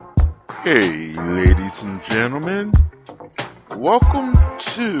Hey, ladies and gentlemen, welcome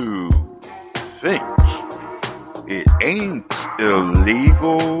to Think It Ain't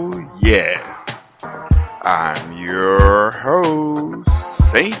Illegal Yet. I'm your host,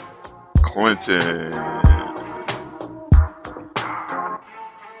 St. Clinton.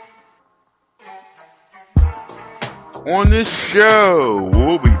 On this show,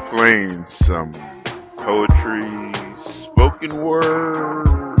 we'll be playing some poetry, spoken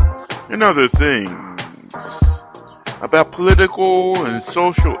word, and other things about political and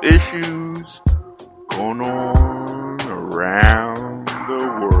social issues going on around the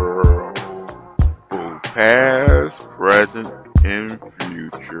world, both past, present, and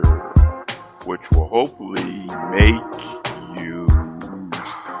future, which will hopefully make you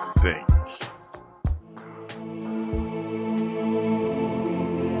think.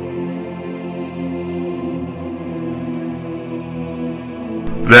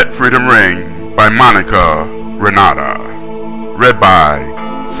 Let Freedom Ring by Monica Renata. Read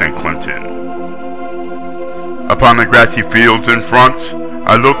by St. Clinton. Upon the grassy fields in front,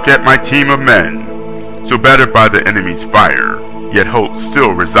 I look at my team of men, so battered by the enemy's fire, yet hope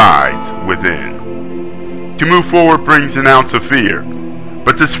still resides within. To move forward brings an ounce of fear,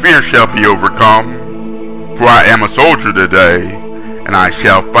 but this fear shall be overcome, for I am a soldier today, and I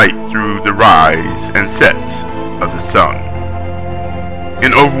shall fight through the rise and sets of the sun.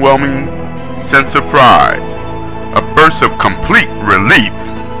 An overwhelming sense of pride, a burst of complete relief.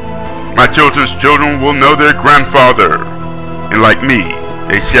 My children's children will know their grandfather, and like me,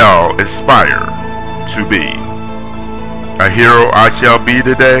 they shall aspire to be. A hero I shall be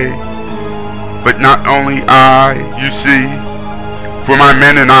today, but not only I, you see, for my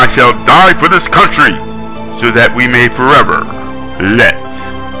men and I shall die for this country, so that we may forever let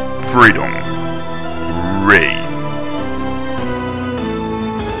freedom reign.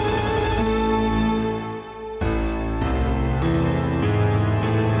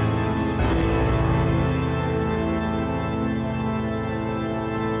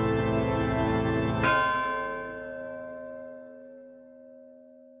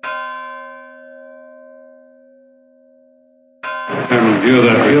 Review of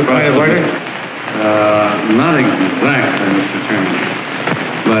that request. Not exactly, Mr. Chairman,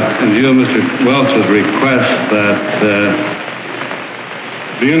 but in view of Mr. Welch's request that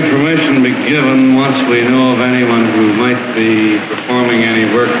the information be given once we know of anyone who might be performing any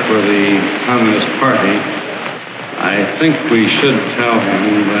work for the Communist Party, I think we should tell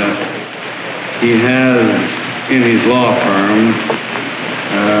him that he has in his law firm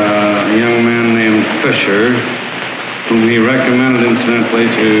a young man named Fisher, whom he recommended incidentally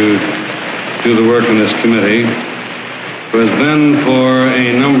to do the work in this committee, who has been for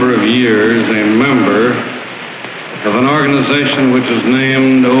a number of years a member of an organization which was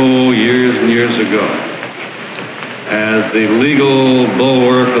named, years and years ago, as the legal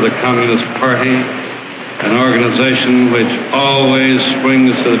bulwark of the Communist Party, an organization which always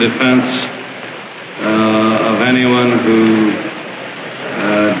springs to the defense of anyone who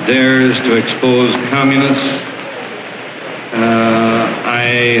dares to expose communists.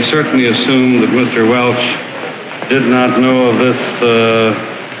 I certainly assume that Mr. Welch did not know of this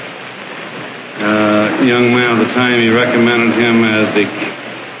young man at the time he recommended him as the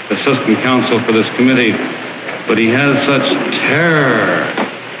assistant counsel for this committee, but he has such terror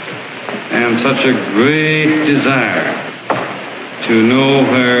and such a great desire to know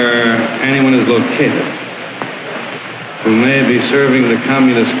where anyone is located who may be serving the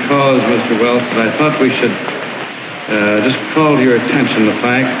communist cause, Mr. Welch, that I thought we should just call to your attention the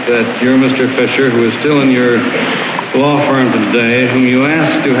fact that you're Mr. Fisher, who is still in your law firm today, whom you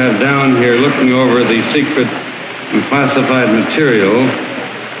asked to have down here looking over the secret and classified material,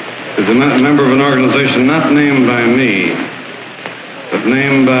 is a member of an organization not named by me, but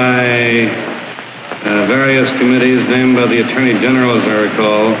named by various committees, named by the Attorney General, as I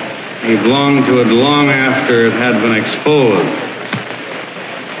recall. He belonged to it long after it had been exposed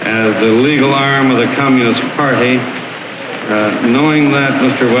as the legal arm of the Communist Party. Knowing that,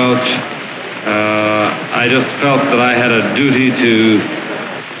 Mr. Welch, I just felt that I had a duty to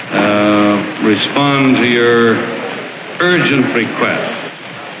respond to your urgent request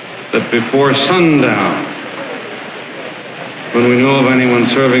that before sundown, when we know of anyone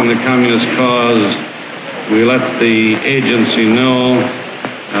serving the communist cause, we let the agency know.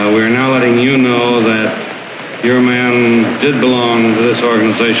 We are now letting you know that your man did belong to this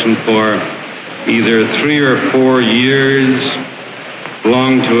organization for either 3 or 4 years,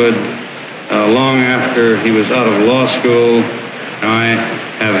 belonged to it long after he was out of law school. Now, I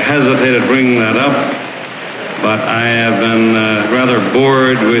have hesitated bringing that up but I have been rather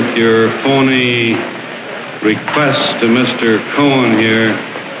bored with your phony request to Mr. Cohen here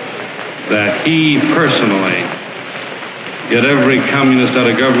that he personally get every communist out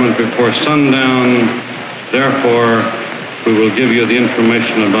of government before sundown. Therefore, we will give you the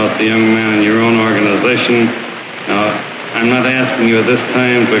information about the young man in your own organization. Now, I'm not asking you at this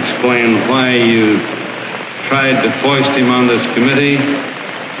time to explain why you tried to foist him on this committee.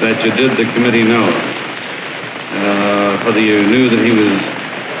 That you did, the committee knows. Whether you knew that he was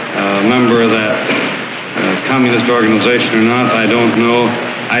a member of that communist organization or not, I don't know.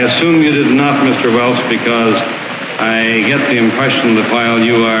 I assume you did not, Mr. Welch, because I get the impression that while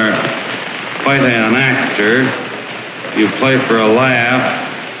you are quite an actor, you play for a laugh.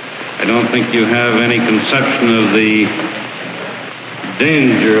 I don't think you have any conception of the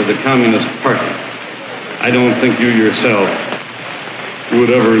danger of the Communist Party. I don't think you yourself would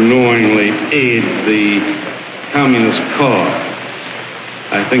ever knowingly aid the Communist cause.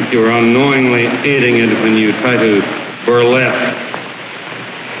 I think you are unknowingly aiding it when you try to burlesque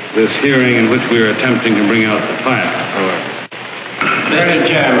this hearing in which we are attempting to bring out the facts. Mr.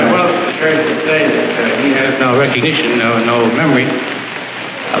 Chairman, well, it's fair to say that he has no recognition, no memory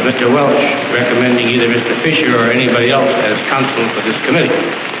of Mr. Welch recommending either Mr. Fisher or anybody else as counsel for this committee.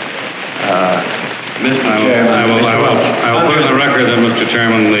 Mr. Chairman, I will put in the record that, Mr.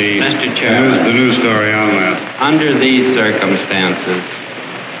 Chairman, the news story on that. Under these circumstances,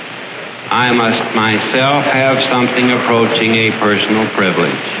 I must myself have something approaching a personal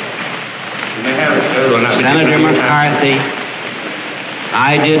privilege. Senator McCarthy,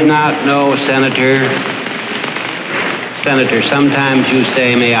 I did not know, Senator, sometimes you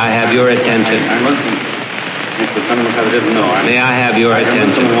say, may I have your attention? May I have your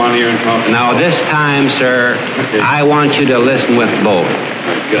attention? Now, this time, sir, I want you to listen with both.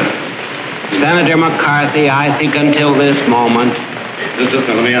 Senator McCarthy, I think until this moment... Just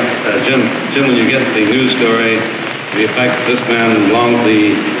let me ask, Jim, when you get the news story, the effect that this man belonged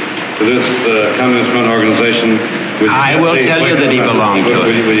to this communist-run organization... I will tell you that he belonged to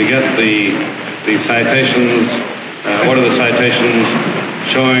it. Will you get the citations, what are the citations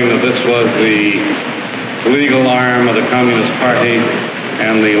showing that this was the legal arm of the Communist Party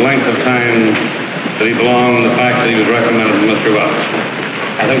and the length of time that he belonged, the fact that he was recommended to Mr. Welch?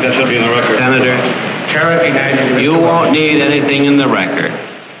 I think that should be in the record. Senator, you won't need anything in the record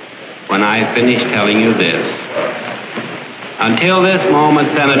when I finish telling you this. Until this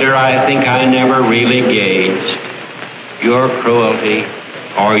moment, Senator, I think I never really gauged your cruelty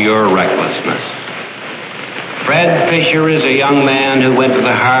or your recklessness. Fred Fisher is a young man who went to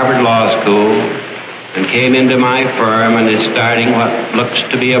the Harvard Law School and came into my firm and is starting what looks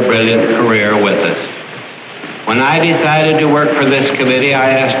to be a brilliant career with us. When I decided to work for this committee,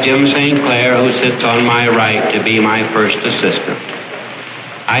 I asked Jim St. Clair, who sits on my right, to be my first assistant.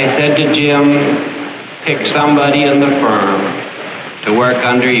 I said to Jim, pick somebody in the firm to work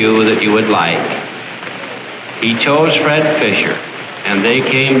under you that you would like. He chose Fred Fisher, and they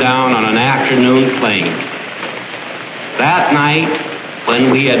came down on an afternoon plane. That night,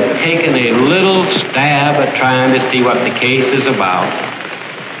 when we had taken a little stab at trying to see what the case is about,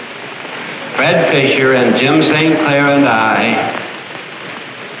 Fred Fisher and Jim St. Clair and I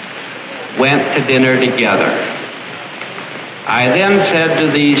went to dinner together. I then said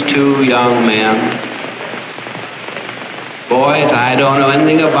to these two young men, boys, I don't know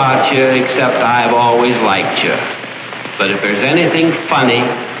anything about you except I've always liked you. But if there's anything funny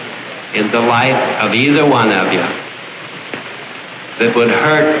in the life of either one of you that would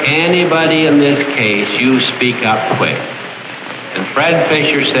hurt anybody in this case, you speak up quick. And Fred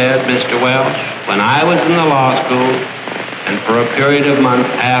Fisher said, Mr. Welch, when I was in the law school, and for a period of months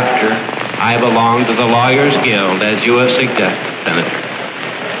after, I belonged to the Lawyers Guild, as you have suggested, Senator.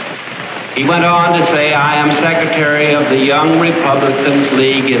 He went on to say, I am secretary of the Young Republicans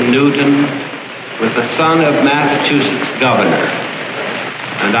League in Newton with the son of Massachusetts governor.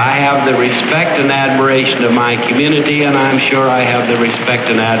 And I have the respect and admiration of my community, and I'm sure I have the respect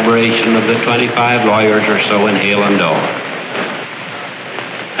and admiration of the 25 lawyers or so in Hale and Dorr.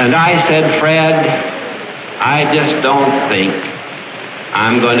 And I said, Fred, I just don't think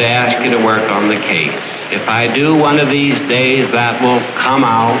I'm going to ask you to work on the case. If I do, one of these days that will come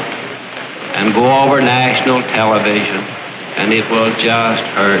out and go over national television, and it will just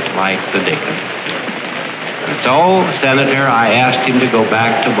hurt like the dickens. So, Senator, I asked him to go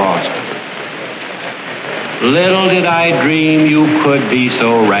back to Boston. Little did I dream you could be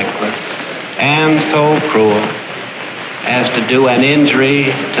so reckless and so cruel as to do an injury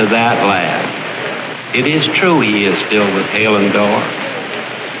to that lad. It is true he is still with Hale and Dorr.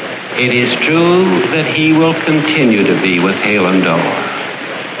 It is true that he will continue to be with Hallandor.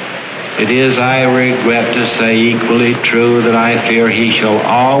 It is, I regret to say, equally true that I fear he shall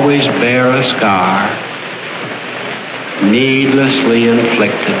always bear a scar needlessly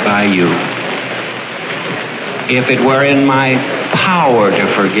inflicted by you. If it were in my power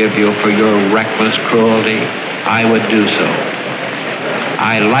to forgive you for your reckless cruelty, I would do so.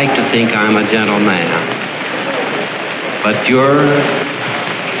 I like to think I'm a gentleman. But your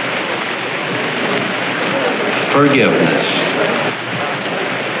forgiveness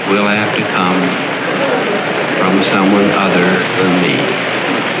will have to come from someone other than me.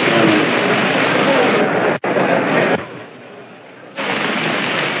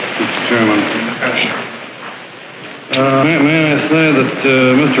 Mr. Chairman, may I say that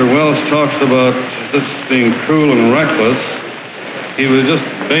Mr. Welch talks about this being cruel and reckless. He was just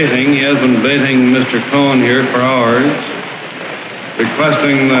baiting. He has been baiting Mr. Cohen here for hours,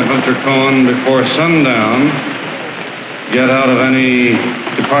 requesting that Mr. Cohen, before sundown, get out of any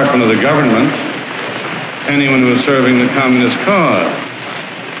department of the government anyone who is serving the communist cause.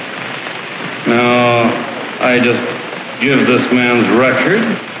 Now, I just give this man's record,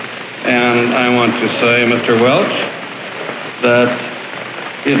 and I want to say, Mr. Welch, that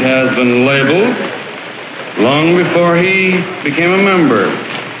it has been labeled long before he became a member,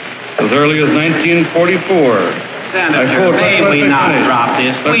 as early as 1944. Senator, may we not drop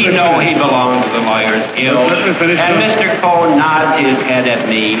this? We know he belongs to the Lawyers Guild. And Mr. Cohen nods his head at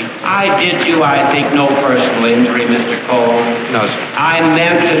me. I did you, I think, no personal injury, Mr. Cohen. No, sir. I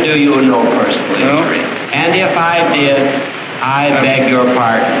meant to do you no personal injury. And if I did, I beg your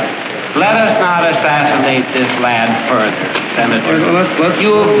pardon. Let us not assassinate this lad further, Senator.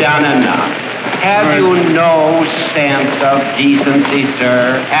 You've done enough. Have you no sense of decency,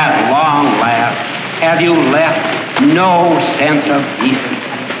 sir? At long last, have you left no sense of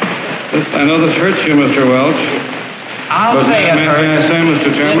decency? I know this hurts you, Mr. Welch. I'll say it hurts. May I say,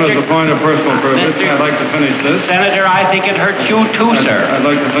 Mr. Chairman, as a point of personal privilege, I'd like to finish this. Senator, I think it hurts you too, sir. I'd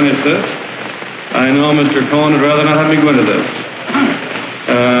like to finish this. I know Mr. Cohen would rather not have me go into this.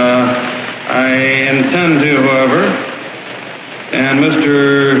 I intend to, however, and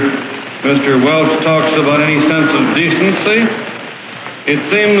Mr. Welch talks about any sense of decency. It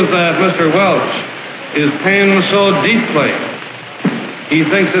seems that Mr. Welch is pained so deeply, he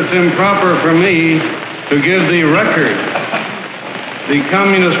thinks it's improper for me to give the record, the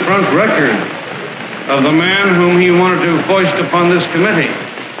Communist Front record, of the man whom he wanted to foist upon this committee.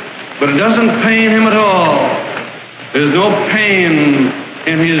 But it doesn't pain him at all. There's no pain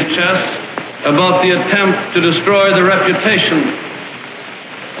in his chest about the attempt to destroy the reputation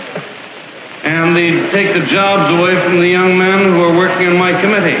and take the jobs away from the young men who are working in my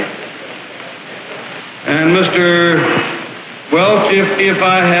committee. And Mr. Welch, if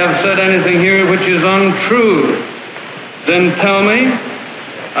I have said anything here which is untrue, then tell me.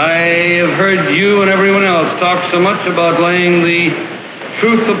 I have heard you and everyone else talk so much about laying the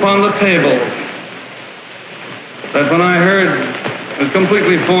truth upon the table that when I heard it's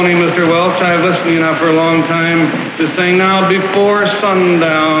completely phony, Mr. Welch, I've listened to you now for a long time, to saying now before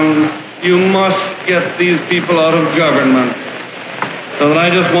sundown you must get these people out of government. So that I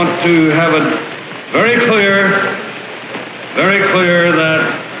just want to have it very clear that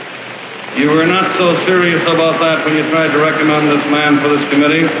you were not so serious about that when you tried to recommend this man for this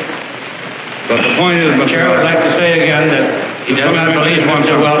committee. But the point is, Mr. Chair, I'd like to say again that he does not believe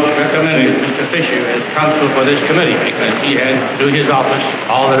Mr. Welch recommended Mr. Fisher as counsel for this committee because he had, through his office,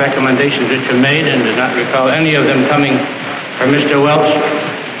 all the recommendations which were made and does not recall any of them coming from Mr. Welch,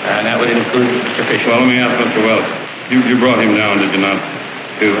 and that would include Mr. Fisher. Well, let me ask Mr. Welch. You brought him down, did you not,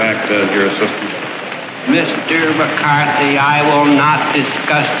 to act as your assistant? Mr. McCarthy, I will not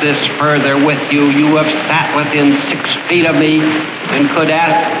discuss this further with you. You have sat within 6 feet of me and could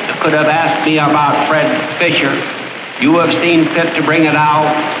have asked me about Fred Fisher. You have seen fit to bring it out,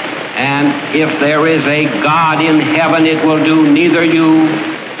 and if there is a God in heaven, it will do neither you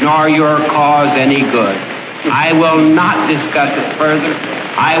nor your cause any good. I will not discuss it further.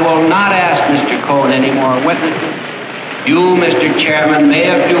 I will not ask Mr. Cohen any more witnesses. You, Mr. Chairman, may,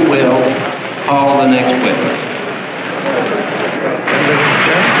 if you will, call the next witness.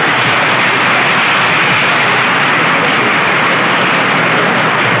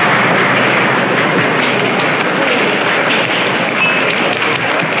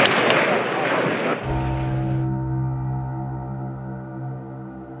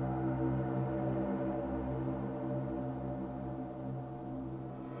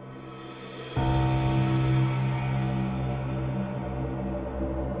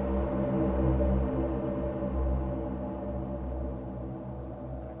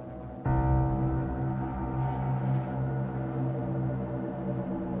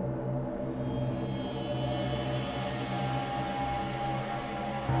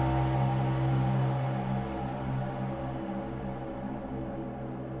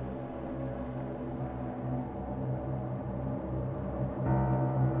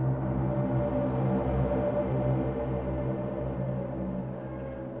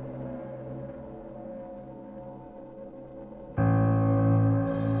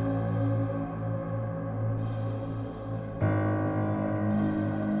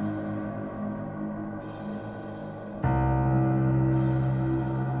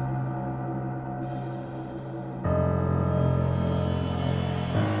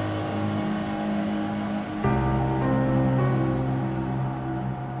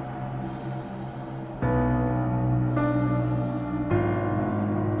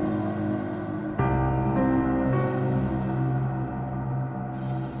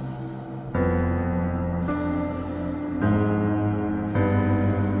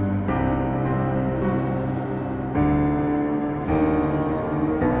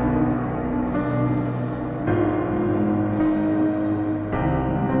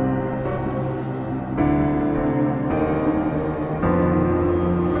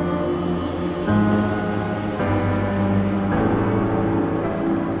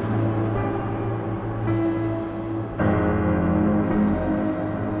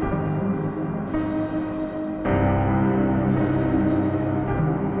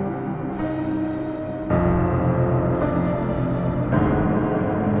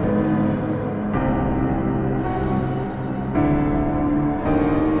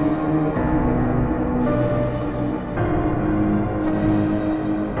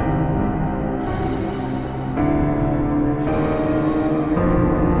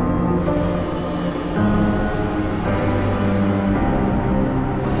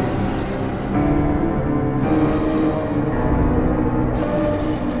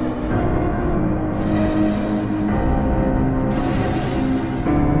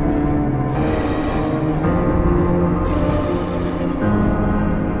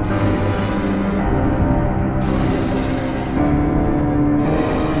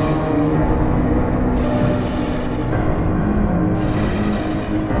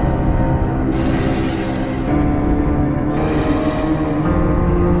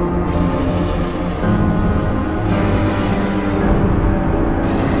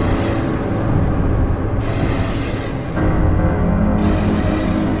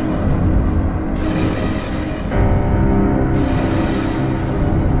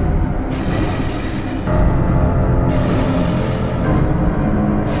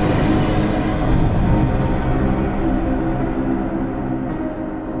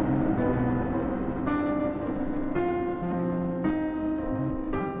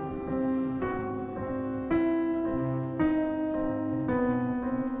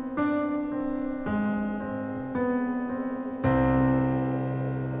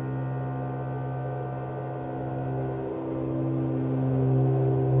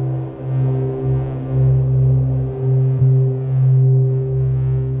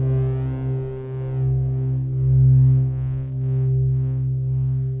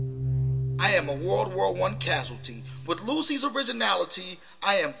 a World War I casualty. With Lucy's originality,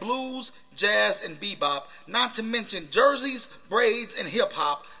 I am blues, jazz, and bebop, not to mention jerseys, braids, and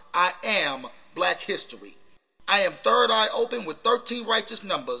hip-hop. I am Black history. I am third eye open with 13 righteous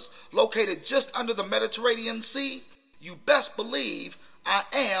numbers, located just under the Mediterranean Sea. You best believe I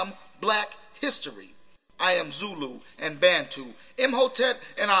am Black history. I am Zulu and Bantu, Imhotep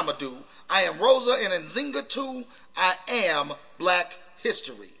and Amadou. I am Rosa and Nzinga too. I am Black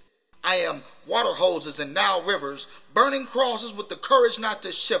history. I am water hoses and Nile rivers, burning crosses with the courage not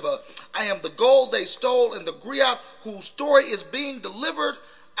to shiver. I am the gold they stole and the griot whose story is being delivered.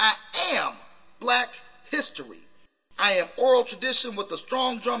 I am Black history. I am oral tradition with a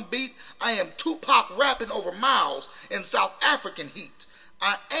strong drum beat. I am Tupac rapping over miles in South African heat.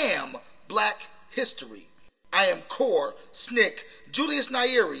 I am Black history. I am Core, Snick, Julius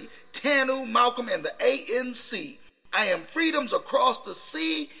Nyeri, Tanu, Malcolm, and the ANC. I am freedoms across the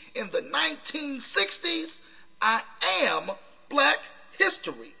sea in the 1960s. I am Black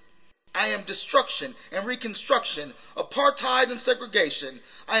history. I am destruction and reconstruction, apartheid and segregation.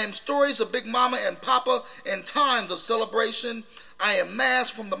 I am stories of Big Mama and Papa in times of celebration. I am mass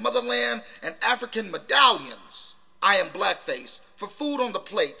from the motherland and African medallions. I am blackface for food on the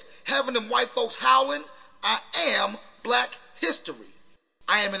plate, having them white folks howling. I am Black history.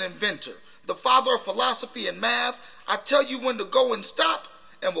 I am an inventor, the father of philosophy and math. I tell you when to go and stop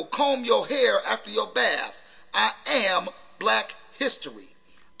and will comb your hair after your bath. I am Black history.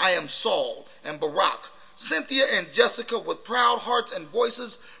 I am Saul and Barack, Cynthia and Jessica with proud hearts and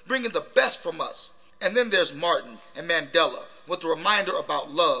voices bringing the best from us. And then there's Martin and Mandela with a reminder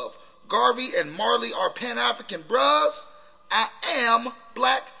about love. Garvey and Marley are Pan-African bros. I am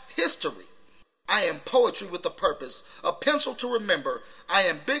Black history. I am poetry with a purpose, a pencil to remember. I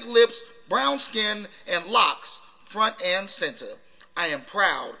am big lips, brown skin, and locks, front and center. I am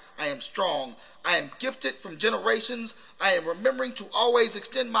proud. I am strong. I am gifted from generations. I am remembering to always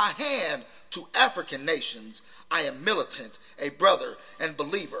extend my hand to African nations. I am militant, a brother, and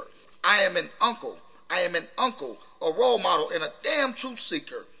believer. I am an uncle. I am an uncle, a role model, and a damn truth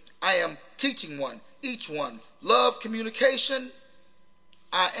seeker. I am teaching one, each one. Love, communication.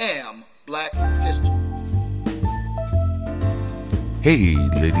 I am Black history. Hey,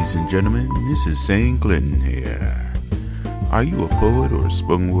 ladies and gentlemen, this is St. Clinton here. Are you a poet or a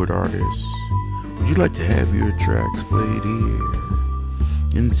spoken word artist? Would you like to have your tracks played here?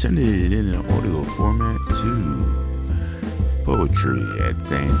 And send it in an audio format to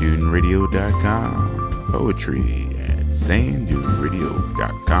poetry@sanduneradio.com.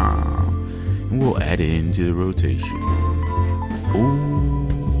 Poetry@sanduneradio.com. And we'll add it into the rotation.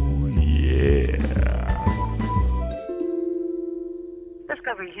 Oh, yeah.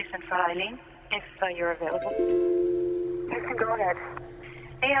 Discovery Houston for Eileen, if you're available. Houston, go ahead.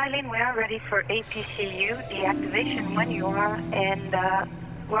 Hey Eileen, we are ready for APCU deactivation when you are, and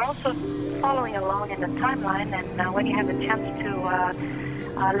we're also following along in the timeline, and when you have a chance to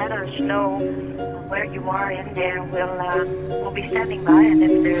let us know where you are in there, we'll be standing by, and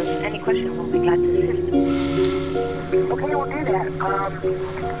if there's any question, we'll be glad to assist. Okay, we'll do that.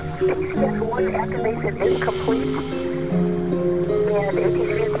 ACS-1 activation is complete, and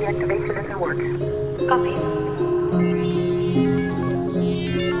APCU deactivation is in works. Copy.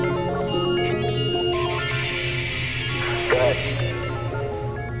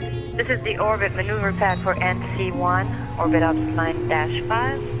 This is the orbit maneuver pad for NC1, orbit ops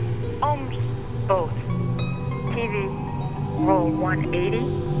 9-5. Ohms, both. TV, roll 180.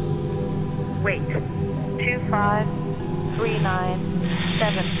 Weight,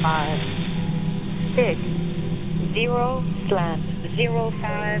 253975. Pig,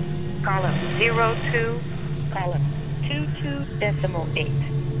 0/05, column 02, column 22.8.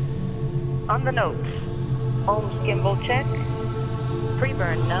 On the notes, Ohms gimbal check.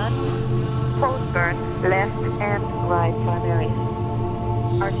 Pre-burn none. Post-burn left and right primaries.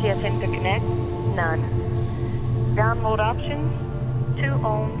 RCS interconnect none. Download options 2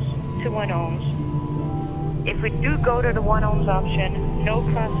 ohms to 1 ohms. If we do go to the 1 ohms option, no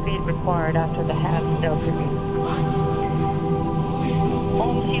crossfeed required after the half delta V.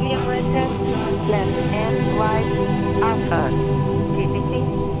 Ohms helium red test left and right alpha. TPC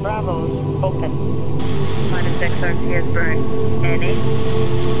Bravos open. Minus XRCS burn NA.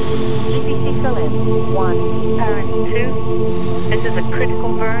 GPC fill in 1, parent 2. This is a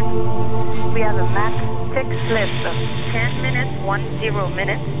critical burn. We have a max tick slip of 10 minutes, 10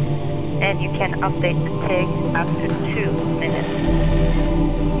 minutes, and you can update the TIG after 2 minutes.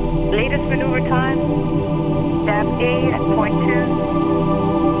 Latest maneuver time, stab A at point 2.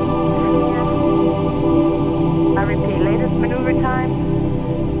 I repeat, latest maneuver time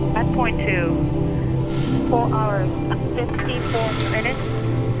at point 2. 4 minutes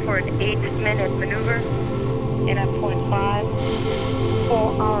for an 8-minute maneuver. In a 0.5,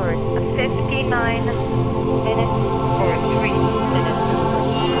 4 hours, 59 minutes for a 3-minute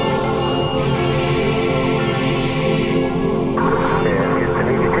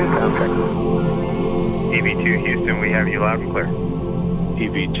EV2 Houston, we have you loud and clear.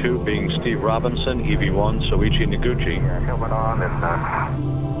 EV2 being Steve Robinson, EV1 Soichi Noguchi. Helmet on and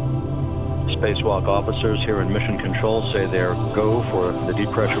Spacewalk officers here in Mission Control say they're go for the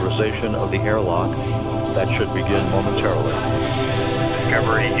depressurization of the airlock. That should begin momentarily.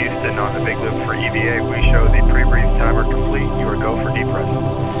 Discovery Houston on the Big Loop for EVA. We show the pre-brief timer complete. You are go for depress.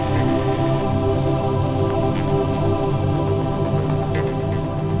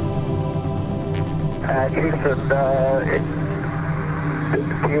 Houston,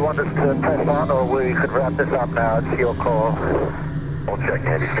 do you want us to press on, or we could wrap this up now? It's your call. We'll check.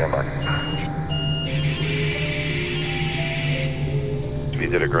 Andy, stand by. You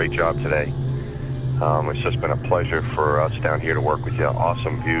did a great job today. It's just been a pleasure for us down here to work with you.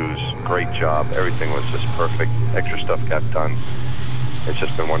 Awesome views, great job. Everything was just perfect. Extra stuff got done. It's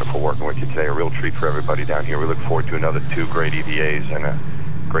just been wonderful working with you today. A real treat for everybody down here. We look forward to another 2 great EVAs and a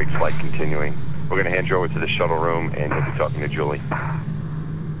great flight continuing. We're going to hand you over to the shuttle room, and you'll be talking to Julie.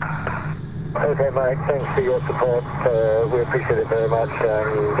 Okay, Mike, thanks for your support. We appreciate it very much,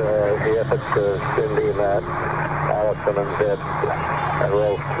 and the efforts of Cindy and Matt, Allison and Deb, and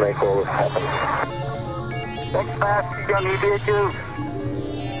Rolf to make all this happen. Thanks, Matt. Young EVA2.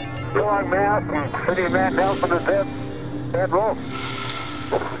 So long, Matt, and Cindy, Matt, Nelson, and Deb, and Rolf.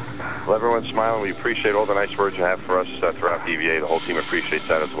 Well, everyone's smiling. We appreciate all the nice words you have for us throughout the EVA. The whole team appreciates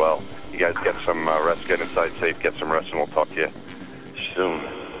that as well. You guys get some rest, get inside safe, get some rest, and we'll talk to you soon.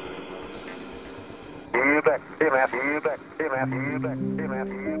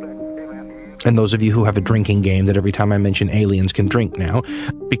 And those of you who have a drinking game that every time I mention aliens can drink now,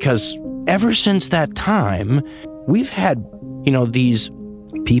 because ever since that time, we've had, these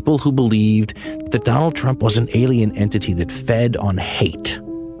people who believed that Donald Trump was an alien entity that fed on hate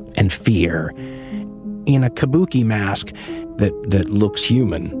and fear in a kabuki mask that looks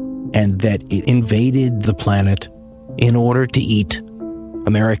human, and that it invaded the planet in order to eat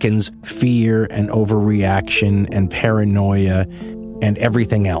Americans' fear and overreaction and paranoia and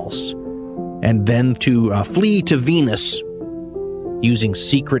everything else, and then to flee to Venus using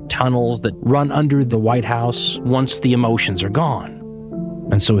secret tunnels that run under the White House once the emotions are gone.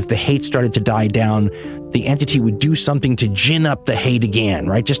 And so if the hate started to die down, the entity would do something to gin up the hate again,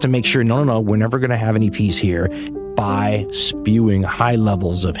 right? Just to make sure, no, we're never going to have any peace here, by spewing high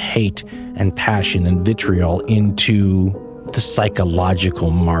levels of hate and passion and vitriol into the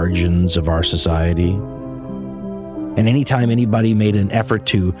psychological margins of our society. And anytime anybody made an effort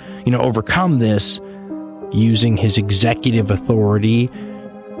to, overcome this using his executive authority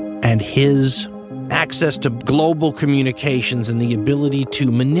and his access to global communications and the ability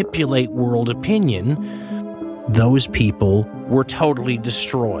to manipulate world opinion, those people were totally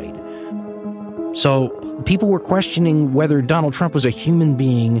destroyed. So people were questioning whether Donald Trump was a human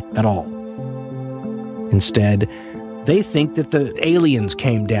being at all. Instead, they think that the aliens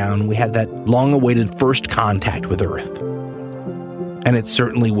came down. We had that long-awaited first contact with Earth. And it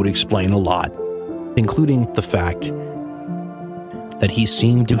certainly would explain a lot, including the fact that he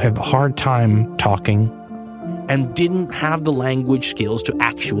seemed to have a hard time talking and didn't have the language skills to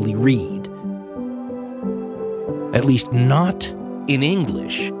actually read. At least not in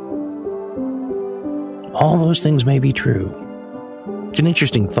English. All those things may be true. It's an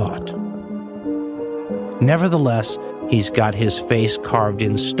interesting thought. Nevertheless, he's got his face carved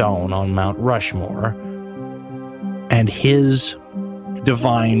in stone on Mount Rushmore, and his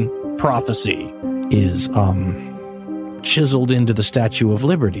divine prophecy is chiseled into the Statue of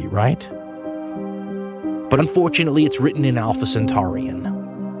Liberty, right? But unfortunately, it's written in Alpha Centaurian,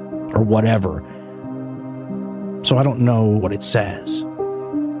 or whatever. So I don't know what it says.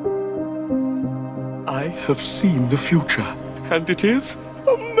 I have seen the future, and it is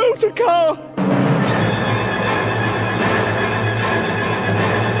a motor car!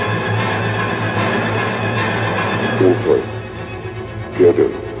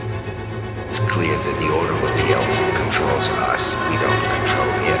 It's clear that the order of appeal controls us. We don't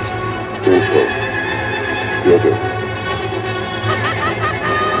control it.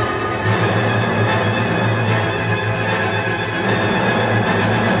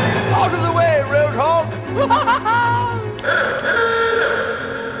 Out of the way, Roadhog!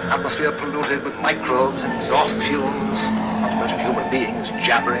 Atmosphere polluted with microbes and exhaust fumes. Not to mention human beings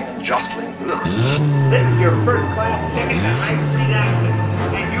jabbering and jostling. Ugh. This is your first class ticket to high-speed action,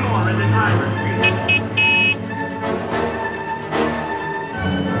 and you are in the driver's seat.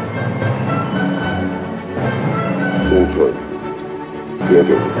 Full throat. Clear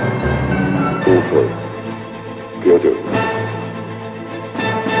to. Full throat. Clear to.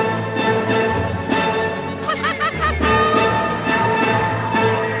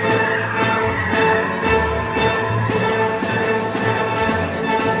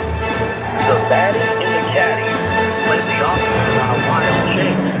 The baddie in the caddy plays the officers on a wild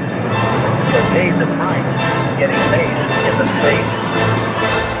chase. But pays the price, getting maced in the face.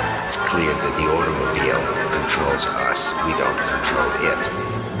 It's clear that the automobile controls us. We don't control it.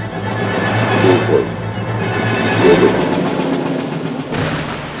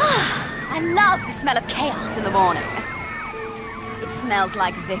 I love the smell of chaos in the morning. It smells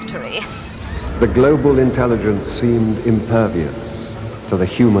like victory. The global intelligence seemed impervious to the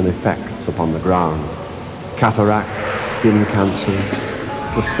human effects upon the ground. Cataracts, skin cancers,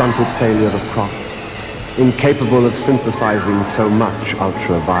 the stunted failure of crops, incapable of synthesizing so much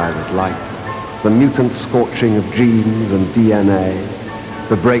ultraviolet light, the mutant scorching of genes and DNA,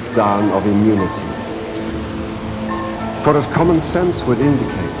 the breakdown of immunity. For as common sense would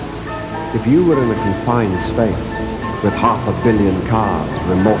indicate, if you were in a confined space with 500 million cars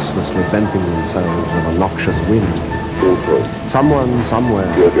remorselessly venting themselves with a noxious wind, someone somewhere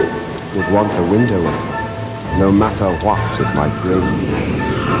would want a window open, no matter what it might bring.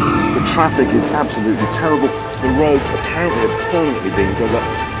 The traffic is absolutely terrible. The roads apparently are permanently being dug up,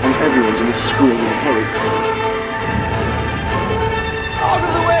 and everyone's in a screaming hurry. Out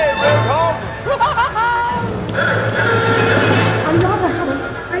of the way, Roadhog! I'm rather hurried.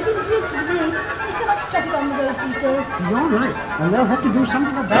 I didn't reach the gate. I cannot stop it on the road these days. You're all right, and they'll have to do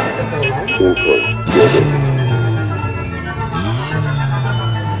something about it before long. Full throat. Clear to.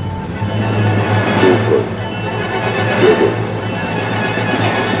 Full throat. Clear to.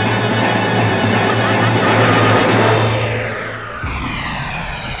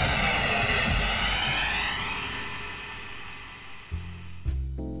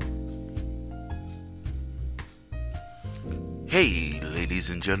 Hey, ladies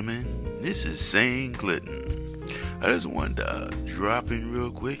and gentlemen, this is Saint Glidden. I just wanted to drop in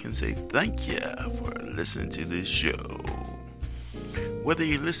real quick and say thank you for listening to this show. Whether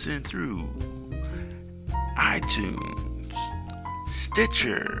you listen through iTunes,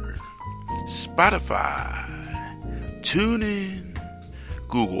 Stitcher, Spotify, TuneIn,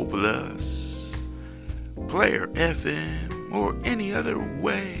 Google Plus, Player FM, or any other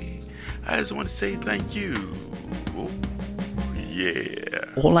way, I just want to say thank you.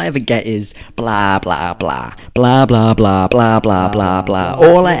 Yeah. All I ever get is blah, blah, blah, blah, blah, blah, blah, blah, blah, blah.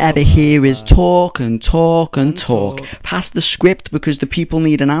 All I ever hear is talk and talk and talk. Pass the script because the people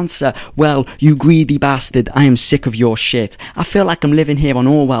need an answer. Well, you greedy bastard, I am sick of your shit. I feel like I'm living here on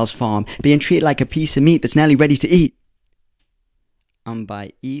Orwell's farm, being treated like a piece of meat that's nearly ready to eat. And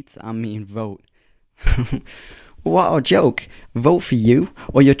by eat, I mean vote. What a joke. Vote for you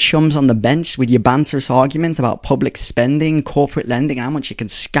or your chums on the bench with your banterous arguments about public spending, corporate lending, and how much you can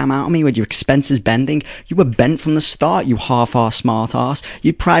scam out of me with your expenses bending. You were bent from the start, you half-arse smart-arse.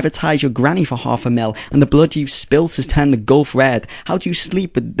 You privatise your granny for $500,000 and the blood you've spilt has turned the Gulf red. How do you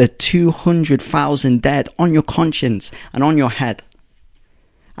sleep with the 200,000 dead on your conscience and on your head?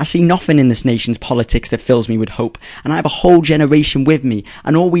 I see nothing in this nation's politics that fills me with hope, and I have a whole generation with me,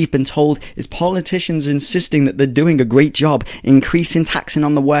 and all we've been told is politicians insisting that they're doing a great job, increasing taxing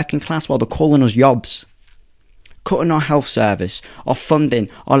on the working class while they're calling us yobs. Cutting our health service, our funding,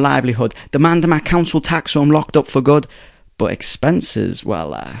 our livelihood, demanding my council tax so I'm locked up for good. But expenses,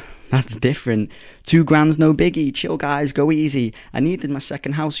 well, that's different. $2,000's no biggie. Chill, guys, go easy. I needed my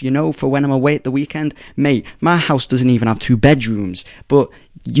second house, you know, for when I'm away at the weekend. Mate, my house doesn't even have 2 bedrooms. But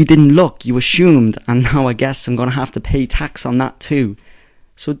you didn't look, you assumed, and now I guess I'm gonna have to pay tax on that too.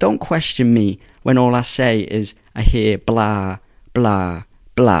 So don't question me when all I say is I hear blah, blah,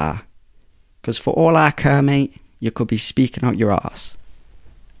 blah. 'Cause for all I care, mate, you could be speaking out your arse.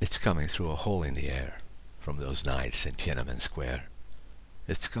 It's coming through a hole in the air from those nights in Tiananmen Square.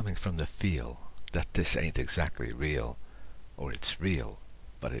 It's coming from the feel that this ain't exactly real, or it's real,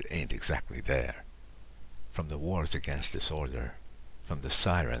 but it ain't exactly there. From the wars against disorder, from the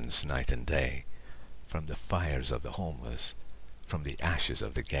sirens night and day, from the fires of the homeless, from the ashes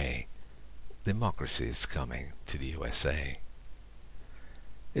of the gay, democracy is coming to the USA.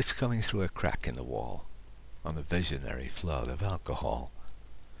 It's coming through a crack in the wall, on the visionary flood of alcohol,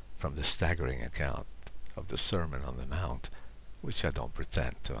 from the staggering account of the Sermon on the Mount, which I don't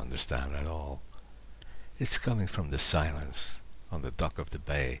pretend to understand at all. It's coming from the silence on the dock of the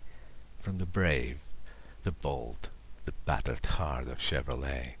bay, from the brave, the bold, the battered heart of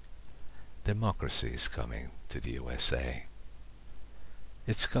Chevrolet. Democracy is coming to the USA.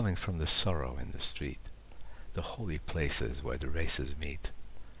 It's coming from the sorrow in the street, the holy places where the races meet,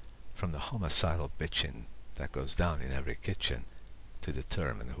 from the homicidal bitchin' that goes down in every kitchen to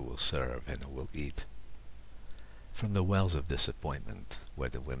determine who will serve and who will eat, from the wells of disappointment where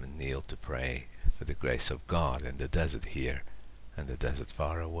the women kneel to pray for the grace of God in the desert here and the desert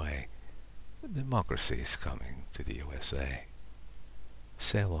far away. Democracy is coming to the USA.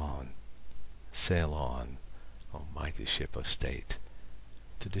 Sail on, O mighty ship of state,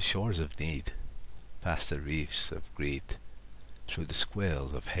 to the shores of need, past the reefs of greed, through the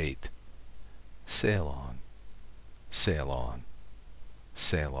squales of hate. Sail on, sail on,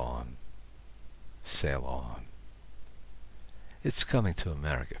 sail on, sail on. It's coming to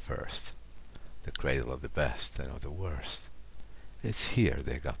America first, the cradle of the best and of the worst. It's here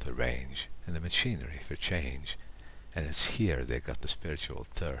they got the range and the machinery for change, and it's here they got the spiritual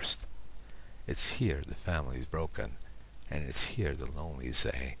thirst. It's here the family's broken, and it's here the lonely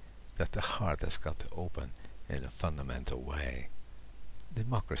say that the heart has got to open in a fundamental way.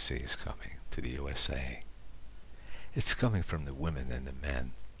 Democracy is coming to the USA. It's coming from the women and the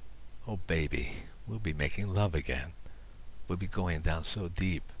men. Oh baby, we'll be making love again. We'll be going down so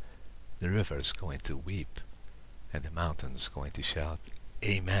deep, the river's going to weep, and the mountain's going to shout,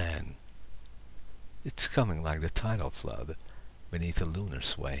 Amen. It's coming like the tidal flood beneath a lunar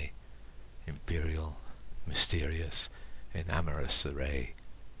sway, imperial, mysterious, in amorous array.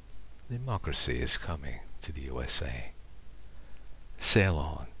 Democracy is coming to the USA. Sail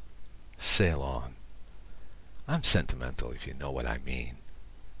on, sail on. I'm sentimental if you know what I mean.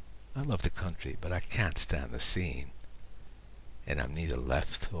 I love the country, but I can't stand the scene. And I'm neither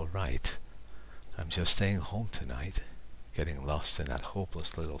left or right. I'm just staying home tonight, getting lost in that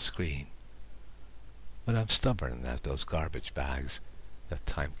hopeless little screen. But I'm stubborn as those garbage bags that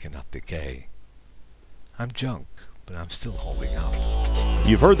time cannot decay. I'm junk, but I'm still holding out.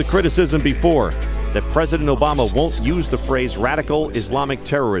 You've heard the criticism before that President Obama won't use the phrase radical Islamic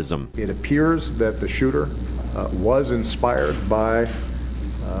terrorism. It appears that the shooter was inspired by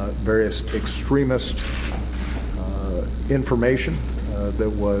various extremist information that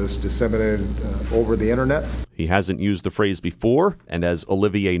was disseminated over the internet. He hasn't used the phrase before, and as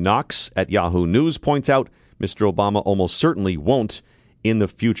Olivier Knox at Yahoo News points out, Mr. Obama almost certainly won't in the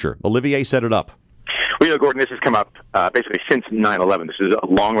future. Olivier set it up. Well, you know, Gordon, this has come up basically since 9/11. This is a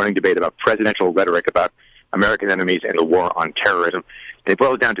long-running debate about presidential rhetoric about American enemies and the war on terrorism. And it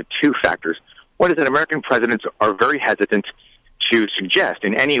boils down to two factors. One is that American presidents are very hesitant to suggest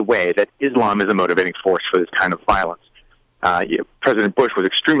in any way that Islam is a motivating force for this kind of violence. President Bush was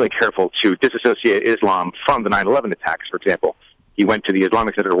extremely careful to disassociate Islam from the 9/11 attacks, for example. He went to the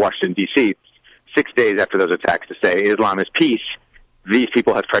Islamic Center in Washington, D.C., 6 days after those attacks to say, Islam is peace. These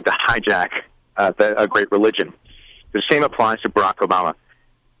people have tried to hijack a great religion. The same applies to Barack Obama.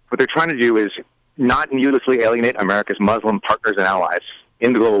 What they're trying to do is not needlessly alienate America's Muslim partners and allies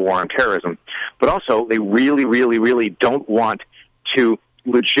in the global war on terrorism, but also they really, really, really don't want to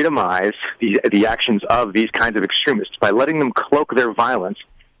legitimize the actions of these kinds of extremists by letting them cloak their violence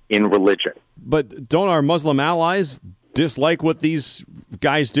in religion. But don't our Muslim allies dislike what these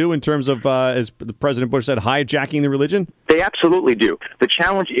guys do in terms of, as the President Bush said, hijacking the religion? They absolutely do. The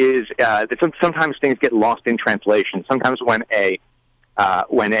challenge is that sometimes things get lost in translation. Sometimes when an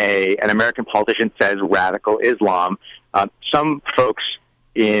American politician says radical Islam, some folks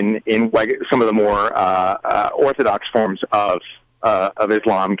in like some of the more orthodox forms of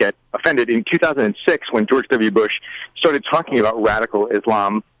Islam get offended. In 2006, when George W. Bush started talking about radical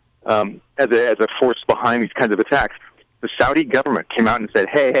Islam as a force behind these kinds of attacks, the Saudi government came out and said,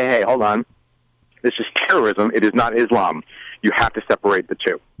 hey, hold on. This is terrorism. It is not Islam. You have to separate the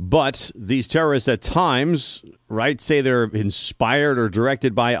two. But these terrorists at times, right, say they're inspired or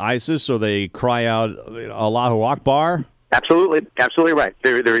directed by ISIS, so they cry out, Allahu Akbar? Absolutely. Absolutely right.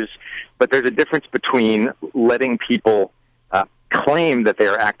 But there's a difference between letting people claim that they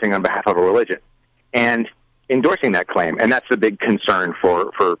are acting on behalf of a religion and endorsing that claim. And that's the big concern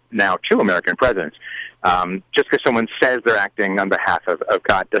for now two American presidents. Just because someone says they're acting on behalf of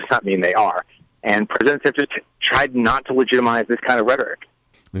God does not mean they are. And presidents have just tried not to legitimize this kind of rhetoric.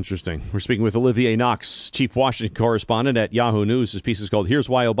 Interesting. We're speaking with Olivier Knox, chief Washington correspondent at Yahoo News. His piece is called Here's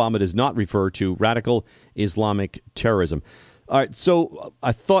Why Obama Does Not Refer to Radical Islamic Terrorism. All right, so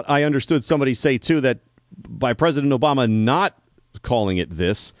I thought I understood somebody say, too, that by President Obama not calling it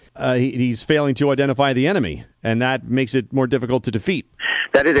this, he's failing to identify the enemy, and that makes it more difficult to defeat.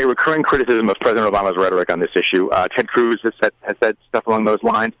 That is a recurring criticism of President Obama's rhetoric on this issue. Ted Cruz has said stuff along those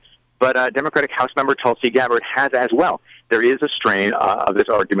lines, but Democratic House member Tulsi Gabbard has as well. There is a strain of this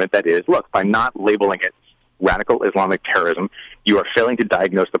argument that is, look, by not labeling it radical Islamic terrorism, you are failing to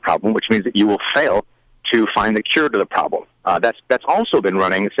diagnose the problem, which means that you will fail to find the cure to the problem. That's also been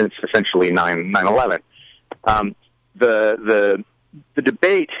running since essentially 9/11. The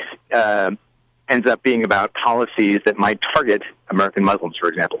debate ends up being about policies that might target American Muslims, for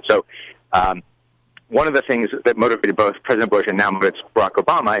example. So one of the things that motivated both President Bush and now motivates Barack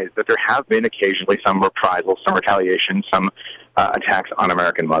Obama is that there have been occasionally some reprisals, some retaliation, some attacks on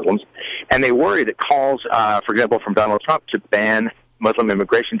American Muslims. And they worry that calls, for example, from Donald Trump to ban Muslim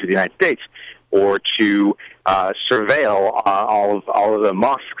immigration to the United States or to surveil all of the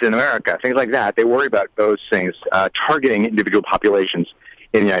mosques in America, things like that. They worry about those things targeting individual populations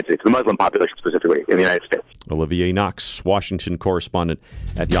in the United States, the Muslim population specifically in the United States. Olivier Knox, Washington correspondent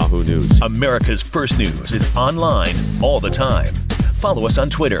at Yahoo News. America's First News is online all the time. Follow us on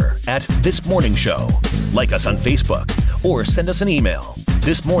Twitter @ThisMorningShow. Like us on Facebook or send us an email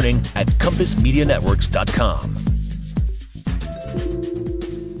thismorning@compassmedianetworks.com.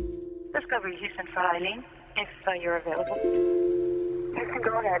 Discovery Houston for Eileen, if you're available. Houston,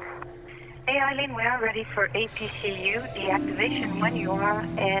 go ahead. Hey Eileen, we are ready for APCU deactivation when you are,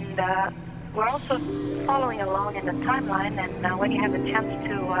 and we're also following along in the timeline, and when you have a chance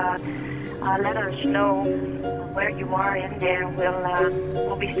to let us know where you are in there,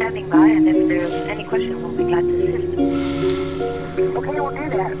 we'll be standing by, and if there's any question, we'll be glad to assist. Okay, we'll do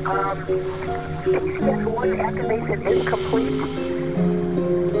that. PCS1 activation is complete,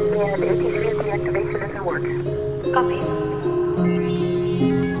 and APCU deactivation is in works. Copy.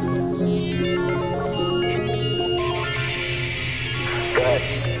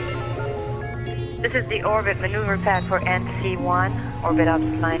 This is the orbit maneuver pad for NC1, orbit ops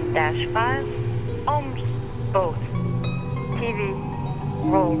 9-5. Ohms, both. TV,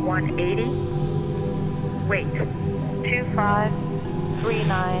 roll 180. Wait,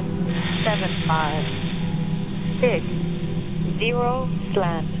 253975. Big, 0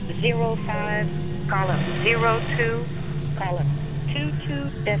 slant, 05, column 02, column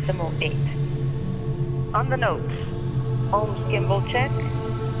 22.8. On the notes, Ohms gimbal check.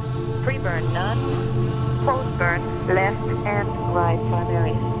 Pre-burn none. Post-burn left and right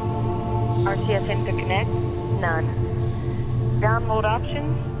primaries. RCS interconnect none. Down mode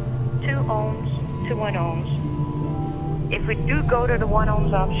options 2 ohms to 1 ohms. If we do go to the 1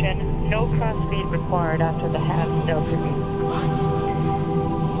 ohms option, no cross feed required after the half delta V.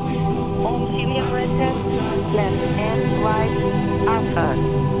 Ohms helium red test left and right alpha.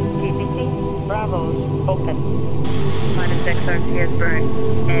 TPC Bravos open. -X RCS burn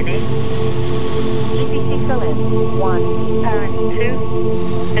NA. GPC fill in 1, parent 2.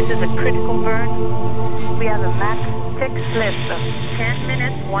 This is a critical burn. We have a max tick slip of 10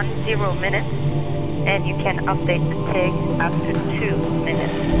 minutes, 10 minutes, and you can update the TIG after 2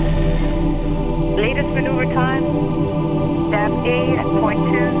 minutes. Latest maneuver time, stab A at point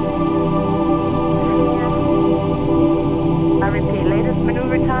 2. 4. I repeat, latest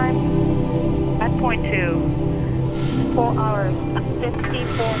maneuver time at point 2. 4 hours,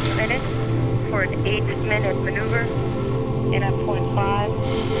 54 minutes for an 8-minute maneuver, and at point 5,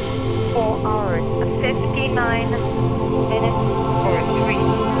 4 hours, 59 minutes for a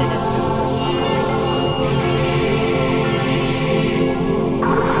 3-minute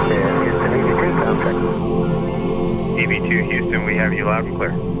EV2 Houston, we have you loud and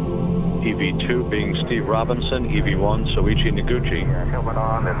clear. EV2 being Steve Robinson, EV1 Soichi Noguchi. Coming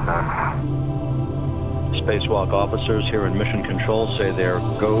on and Spacewalk officers here in Mission Control say they're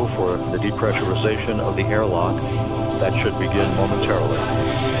go for the depressurization of the airlock. That should begin momentarily.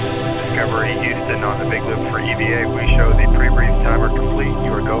 Discovery Houston on the big loop for EVA. We show the pre-brief timer complete.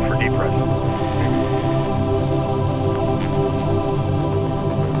 You are go for depress.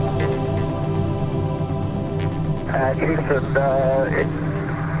 Houston,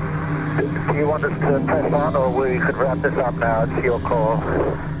 do you want us to press on, or we could wrap this up now? It's your call.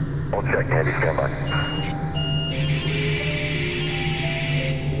 We'll check. Andy, stand by.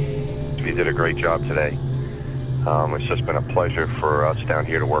 You did a great job today. It's just been a pleasure for us down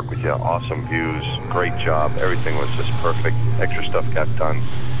here to work with you. Awesome views, great job. Everything was just perfect. Extra stuff got done.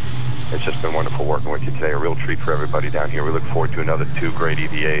 It's just been wonderful working with you today. A real treat for everybody down here. We look forward to another 2 great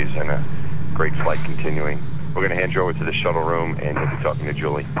EVAs and a great flight continuing. We're going to hand you over to the shuttle room, and you'll be talking to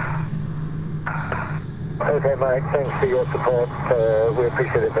Julie. Okay, Mike, thanks for your support. We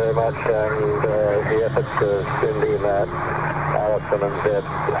appreciate it very much, and the efforts of Cindy, Matt, Allison, and Deb,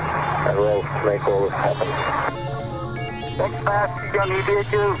 and Rolf to make all this happen. Thanks, Matt. Young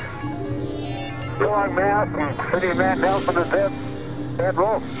EVA2. So long, Matt, and Cindy, Matt, Nelson, and Deb, and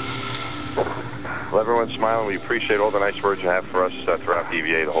Rolf. Well, everyone's smiling. We appreciate all the nice words you have for us throughout the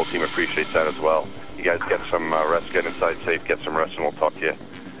EVA. The whole team appreciates that as well. You guys get some rest, get inside safe, get some rest, and we'll talk to you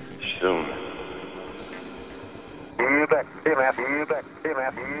soon. back. EMF.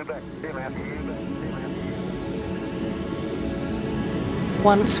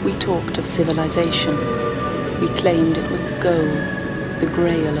 Once we talked of civilization. We claimed it was the goal, the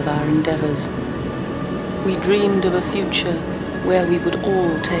grail of our endeavors. We dreamed of a future where we would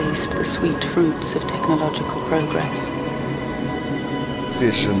all taste the sweet fruits of technological progress.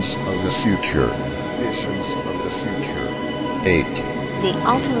 Visions of the future. Visions of the future. 8. The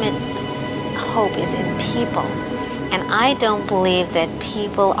ultimate hope is in people. And I don't believe that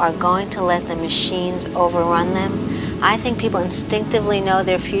people are going to let the machines overrun them. I think people instinctively know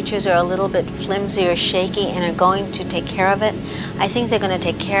their futures are a little bit flimsy or shaky and are going to take care of it. I think they're going to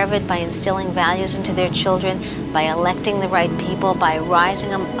take care of it by instilling values into their children, by electing the right people, by rising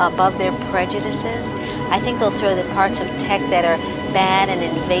them above their prejudices. I think they'll throw the parts of tech that are bad and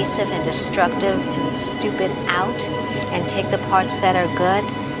invasive and destructive and stupid out and take the parts that are good,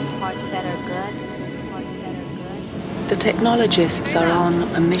 The technologists are on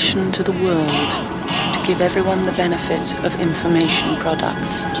a mission to the world to give everyone the benefit of information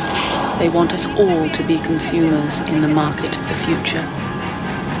products. They want us all to be consumers in the market of the future.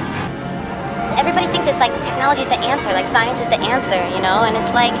 Everybody thinks it's like technology is the answer, like science is the answer, you know, and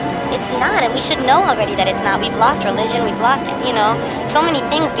it's like, it's not, and we should know already that it's not. We've lost religion, we've lost, you know, so many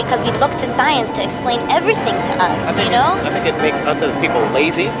things because we look to science to explain everything to us, you know? I think it makes us as people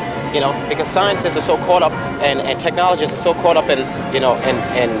lazy, you know, because scientists are so caught up and technologists are so caught up in, you know,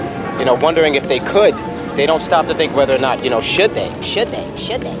 wondering if they could. They don't stop to think whether or not, you know, should they.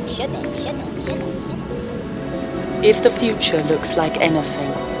 If the future looks like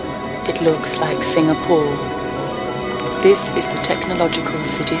anything, it looks like Singapore. This is the technological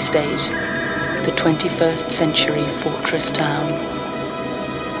city-state, the 21st century fortress town.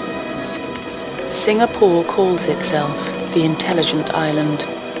 Singapore calls itself the intelligent island,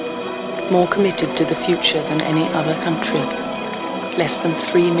 more committed to the future than any other country. Less than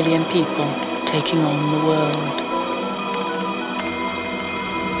 3 million people taking on the world.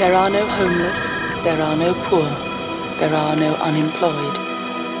 There are no homeless, there are no poor, there are no unemployed.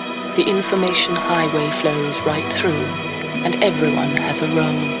 The information highway flows right through, and everyone has a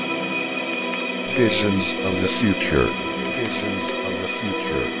role. Visions of the future. Visions of the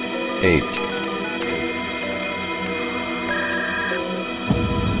future. 8.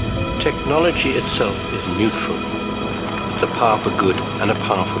 Technology itself is neutral. It's a power for good and a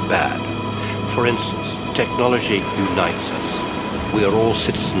power for bad. For instance, technology unites us. We are all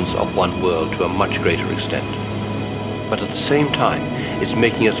citizens of one world to a much greater extent. But at the same time, it's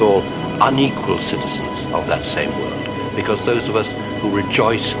making us all unequal citizens of that same world, because those of us who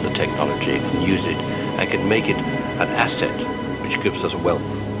rejoice in the technology and use it and can make it an asset which gives us wealth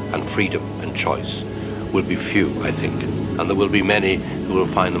and freedom and choice will be few, I think. And there will be many who will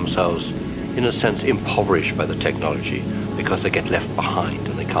find themselves, in a sense, impoverished by the technology because they get left behind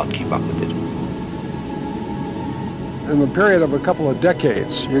and they can't keep up with it. In the period of a couple of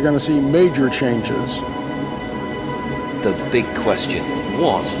decades, you're going to see major changes. The big question,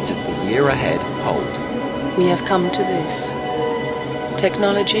 what does the year ahead hold? We have come to this.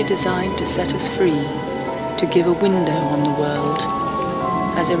 Technology designed to set us free, to give a window on the world,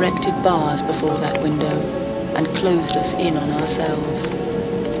 has erected bars before that window and closed us in on ourselves.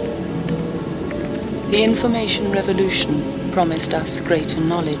 The information revolution promised us greater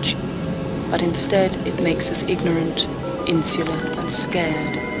knowledge, but instead it makes us ignorant, insular, and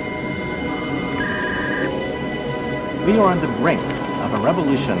scared. We are on the brink of a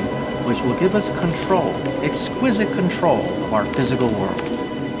revolution which will give us control, exquisite control of our physical world.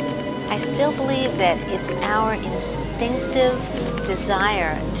 I still believe that it's our instinctive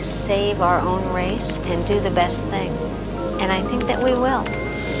desire to save our own race and do the best thing. And I think that we will.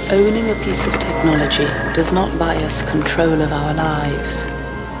 Owning a piece of technology does not buy us control of our lives.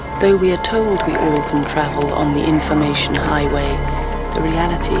 Though we are told we all can travel on the information highway, the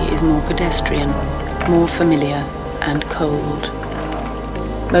reality is more pedestrian, more familiar, and cold.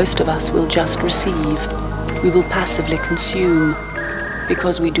 Most of us will just receive. We will passively consume,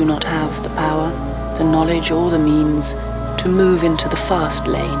 because we do not have the power, the knowledge, or the means to move into the fast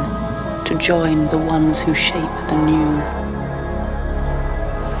lane, to join the ones who shape the new.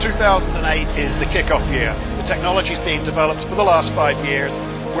 2008 is the kickoff year. The technology is being developed for the last 5 years.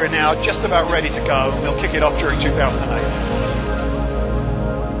 We're now just about ready to go, and we'll kick it off during 2008.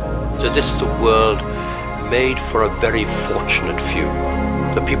 So this is a world made for a very fortunate few.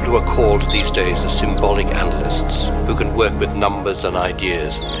 The people who are called these days the symbolic analysts, who can work with numbers and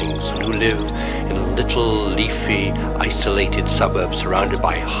ideas and things, and who live in a little leafy, isolated suburb surrounded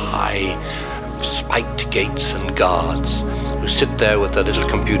by high, spiked gates and guards, who sit there with their little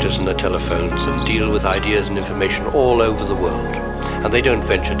computers and their telephones and deal with ideas and information all over the world. And they don't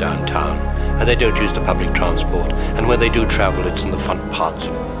venture downtown, and they don't use the public transport, and when they do travel, it's in the front parts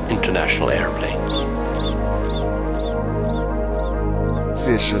of international airplanes.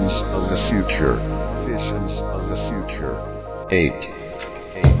 Visions of the future. Visions of the future. 8.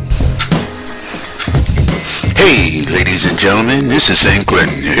 Hey, ladies and gentlemen, this is Sam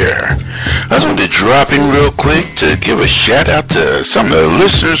Clinton here. I just wanted to drop in real quick to give a shout out to some of the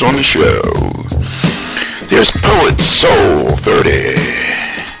listeners on the show. There's Poet Soul 30,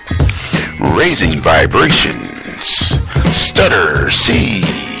 Raising Vibrations, Stutter C,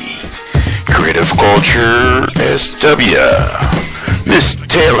 Creative Culture SW, Miss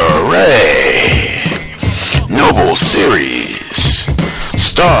Taylor Ray, Noble Series,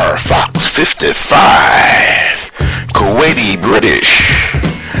 Star Fox 55, Kuwaiti British,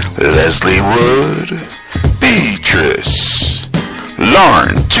 Leslie Wood, Beatrice,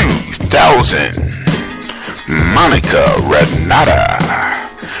 Lauren 2000, Monica Renata,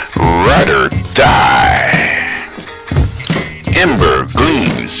 Ride or Die, Ember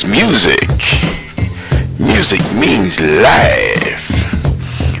Gleams Music, Music Means Life,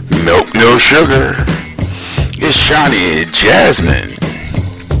 Milk No Sugar, Ishani Jasmine,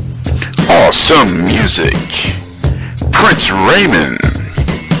 Awesome Music, Prince Raymond,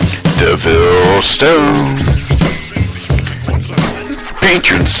 DeVille Stone,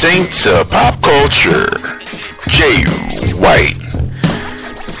 Patron Saints of Pop Culture, Jay White,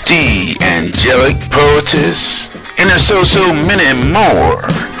 D Angelic Poetess, and there's so many more.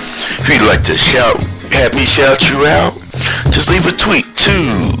 If you'd like to have me shout you out, just leave a tweet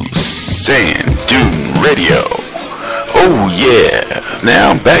to Sand Dune Radio. Oh yeah,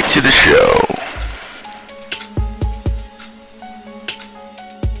 now back to the show.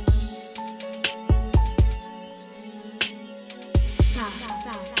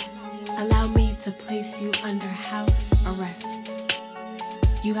 Allow me to place you under house arrest.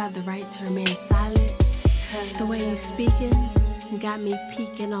 You have the right to remain silent. The way you speaking got me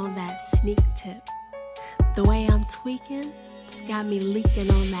peeking on that sneak tip. The way I'm tweaking, it's got me leaking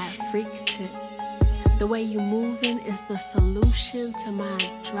on that freak tip. The way you moving is the solution to my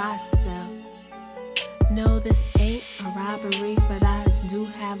dry spell. No, this ain't a robbery, but I do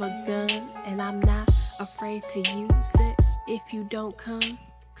have a gun, and I'm not afraid to use it if you don't come.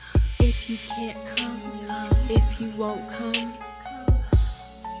 If you can't come, if you won't come,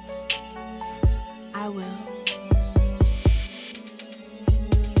 I will.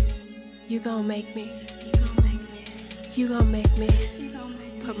 You gon' make me, you gon' make me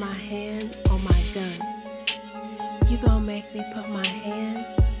put my hand on my gun. You gon' make me put my hand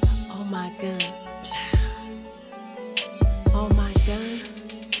on my gun. On my gun,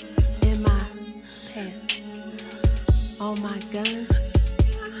 in my pants. On my gun,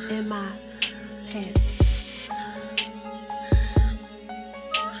 in my pants.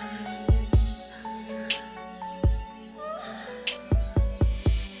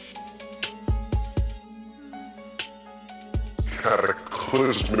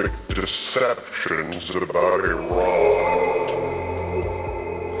 Cataclysmic deceptions about Iran.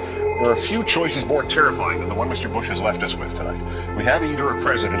 There are few choices more terrifying than the one Mr. Bush has left us with tonight. We have either a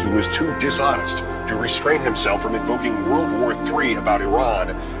president who is too dishonest to restrain himself from invoking World War III about Iran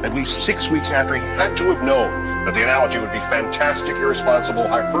at least 6 weeks after he had to have known that the analogy would be fantastic, irresponsible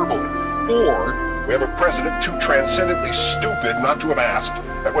hyperbole, or we have a president too transcendently stupid not to have asked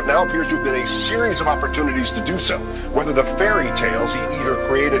at what now appears to have been a series of opportunities to do so, whether the fairy tales he either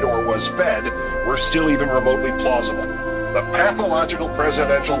created or was fed were still even remotely plausible. The pathological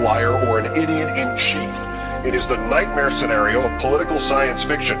presidential liar or an idiot in chief. It is the nightmare scenario of political science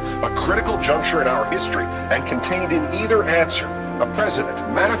fiction, a critical juncture in our history, and contained in either answer, a president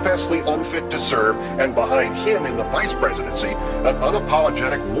manifestly unfit to serve, and behind him in the vice presidency, an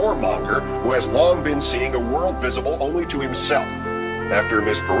unapologetic warmonger who has long been seeing a world visible only to himself. After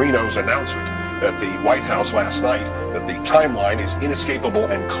Ms. Perino's announcement at the White House last night that the timeline is inescapable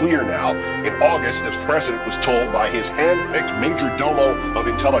and clear now, in August, the president was told by his hand-picked major domo of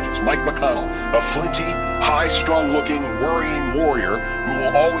intelligence, Mike McConnell, a flinty, high-strung-looking, worrying warrior who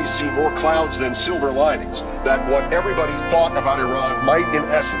will always see more clouds than silver linings, that what everybody thought about Iran might in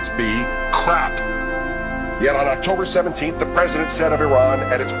essence be crap. Yet on October 17th, the president said of Iran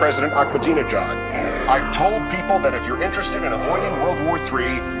and its president Ahmadinejad, "I've told people that if you're interested in avoiding World War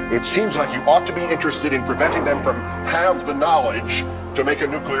III, it seems like you ought to be interested in preventing them from have the knowledge to make a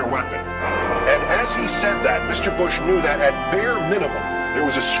nuclear weapon." And as he said that, Mr. Bush knew that at bare minimum, there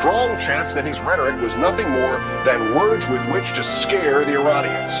was a strong chance that his rhetoric was nothing more than words with which to scare the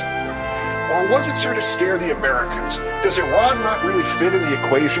Iranians. Or was it, sir, to scare the Americans? Does Iran not really fit in the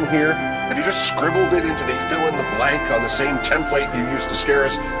equation here? Have you just scribbled it into the fill-in-the-blank on the same template you used to scare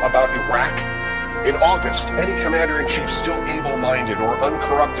us about Iraq? In August, any commander-in-chief still able-minded or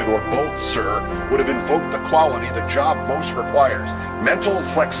uncorrupted or both, sir, would have invoked the quality the job most requires: mental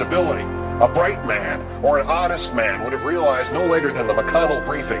flexibility. A bright man or an honest man would have realized no later than the McConnell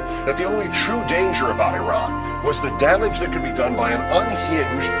briefing that the only true danger about Iran was the damage that could be done by an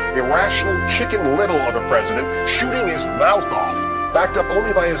unhinged, irrational chicken little of a president shooting his mouth off, backed up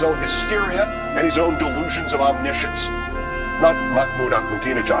only by his own hysteria and his own delusions of omniscience. Not Mahmoud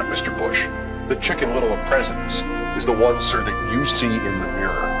Ahmadinejad, Mr. Bush. The chicken little of presidents is the one, sir, that you see in the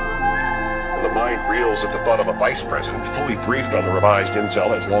mirror. And the mind reels at the thought of a vice president fully briefed on the revised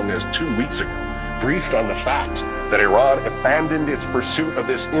intel as long as 2 weeks ago, briefed on the fact that Iran abandoned its pursuit of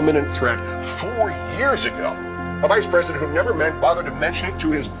this imminent threat 4 years ago. A vice president who never bothered to mention it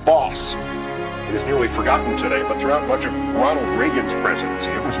to his boss. It is nearly forgotten today, but throughout much of Ronald Reagan's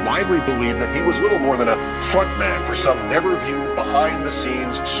presidency, it was widely believed that he was little more than a frontman for some never-viewed,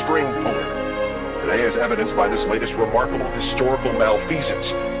 behind-the-scenes string puller. Today, as evidenced by this latest remarkable historical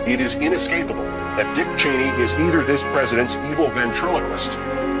malfeasance, it is inescapable that Dick Cheney is either this president's evil ventriloquist,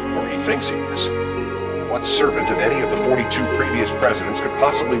 or he thinks he is. What servant of any of the 42 previous presidents could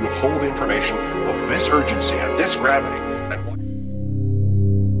possibly withhold information of this urgency and this gravity? And what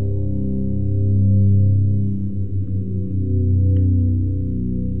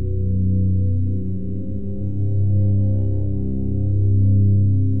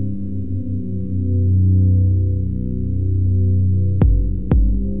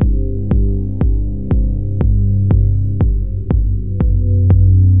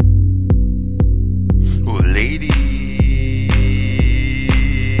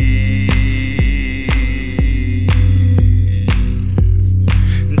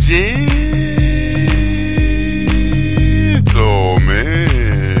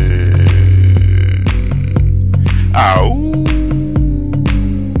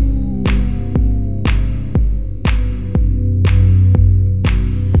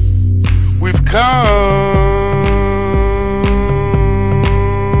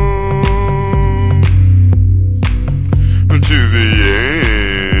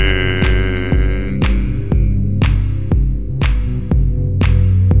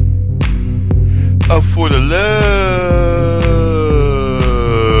for the love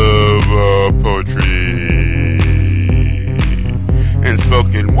of poetry and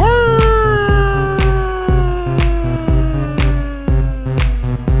spoken word.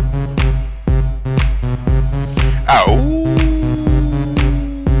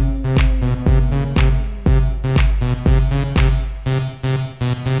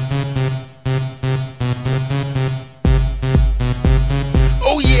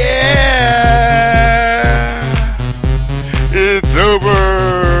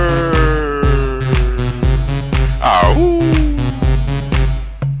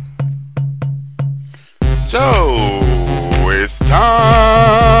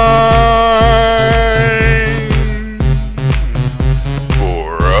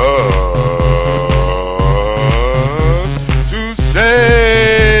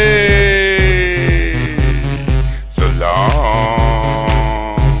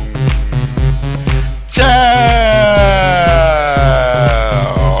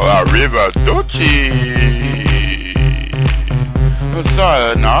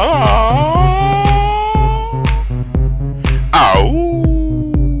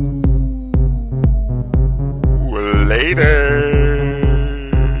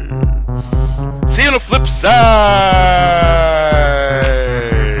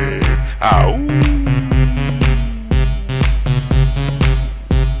 Ow.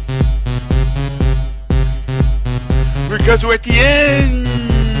 Because we're at the end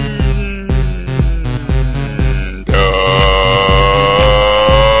of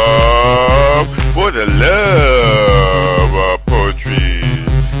For the Love of Poetry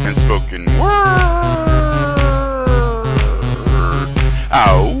and Spoken Word.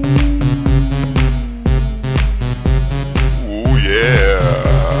 Ow. Oh yeah.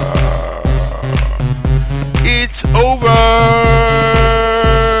 It's over.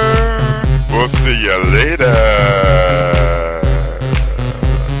 We'll see you later.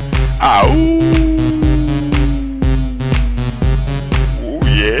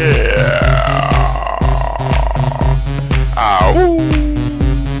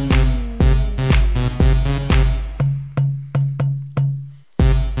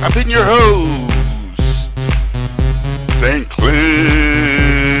 I've been your host, St. Clinton.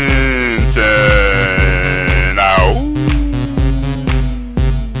 Ow.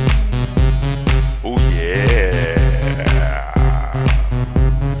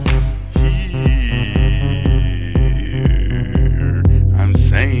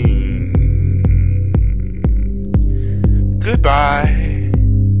 goodbye.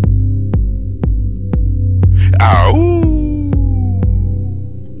 Ow!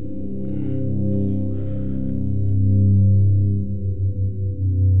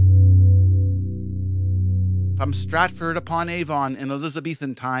 From Stratford upon Avon in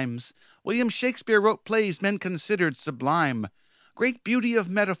Elizabethan times, William Shakespeare wrote plays men considered sublime. Great beauty of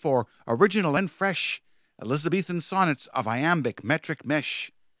metaphor, original and fresh, Elizabethan sonnets of iambic metric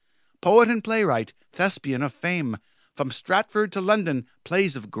mesh. Poet and playwright, thespian of fame, from Stratford to London,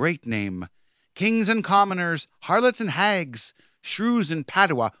 plays of great name. Kings and commoners, harlots and hags, shrews in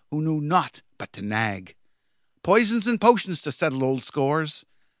Padua who knew naught but to nag. Poisons and potions to settle old scores,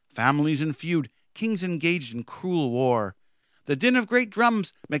 families in feud, kings engaged in cruel war. The din of great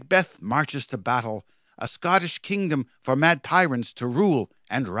drums, Macbeth marches to battle, a Scottish kingdom for mad tyrants to rule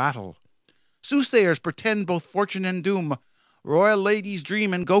and rattle. Soothsayers pretend both fortune and doom, royal ladies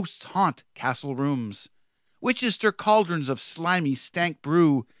dream and ghosts haunt castle rooms. Witches stir cauldrons of slimy stank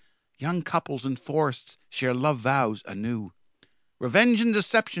brew, young couples in forests share love vows anew. Revenge and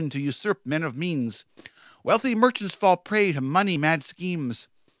deception to usurp men of means, wealthy merchants fall prey to money-mad schemes.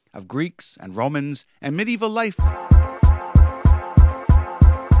 Of Greeks and Romans and medieval life,